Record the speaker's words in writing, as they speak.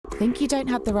Think you don't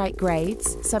have the right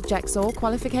grades, subjects or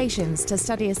qualifications to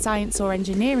study a science or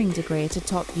engineering degree at a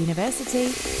top university?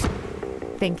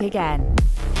 Think again.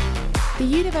 The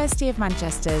University of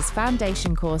Manchester's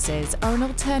foundation courses are an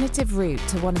alternative route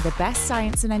to one of the best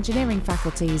science and engineering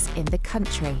faculties in the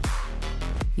country.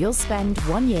 You'll spend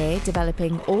 1 year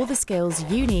developing all the skills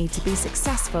you need to be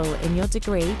successful in your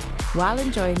degree while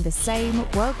enjoying the same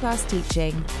world-class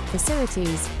teaching,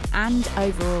 facilities and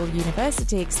overall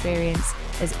university experience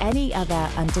as any other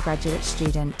undergraduate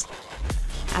student.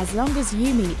 As long as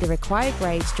you meet the required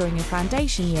grades during your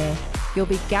foundation year, you'll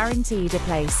be guaranteed a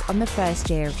place on the first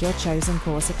year of your chosen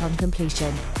course upon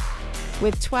completion.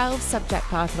 With 12 subject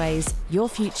pathways, your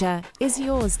future is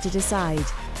yours to decide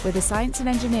with a Science and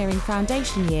Engineering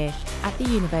Foundation year at the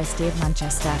University of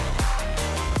Manchester.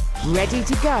 Ready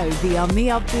to go beyond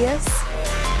the obvious?